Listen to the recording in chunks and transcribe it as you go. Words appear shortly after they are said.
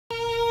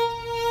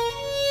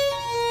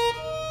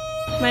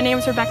My name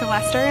is Rebecca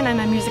Lester and I'm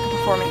a musical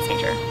performance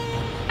major.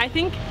 I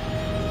think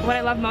what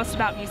I love most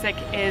about music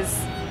is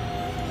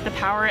the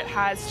power it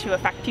has to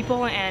affect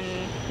people and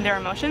their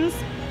emotions.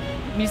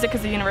 Music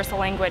is a universal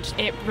language.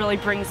 It really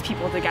brings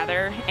people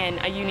together in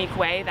a unique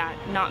way that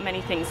not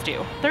many things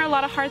do. There are a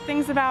lot of hard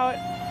things about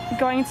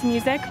going into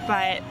music,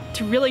 but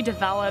to really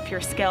develop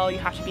your skill, you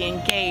have to be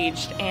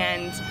engaged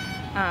and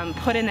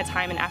put in the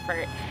time and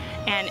effort.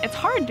 And it's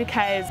hard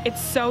because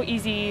it's so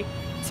easy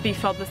to be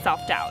filled with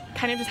self-doubt.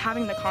 Kind of just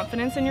having the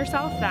confidence in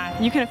yourself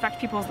that you can affect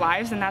people's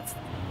lives, and that's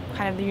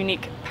kind of the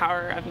unique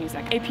power of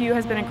music. APU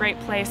has been a great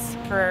place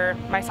for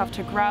myself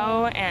to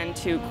grow and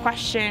to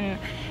question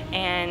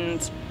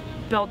and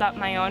build up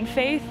my own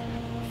faith.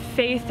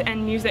 Faith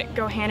and music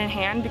go hand in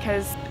hand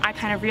because I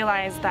kind of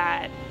realized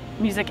that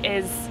music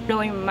is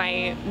really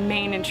my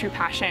main and true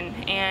passion,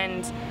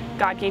 and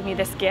God gave me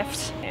this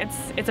gift.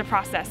 It's a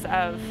process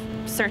of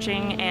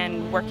searching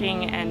and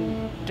working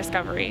and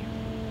discovery.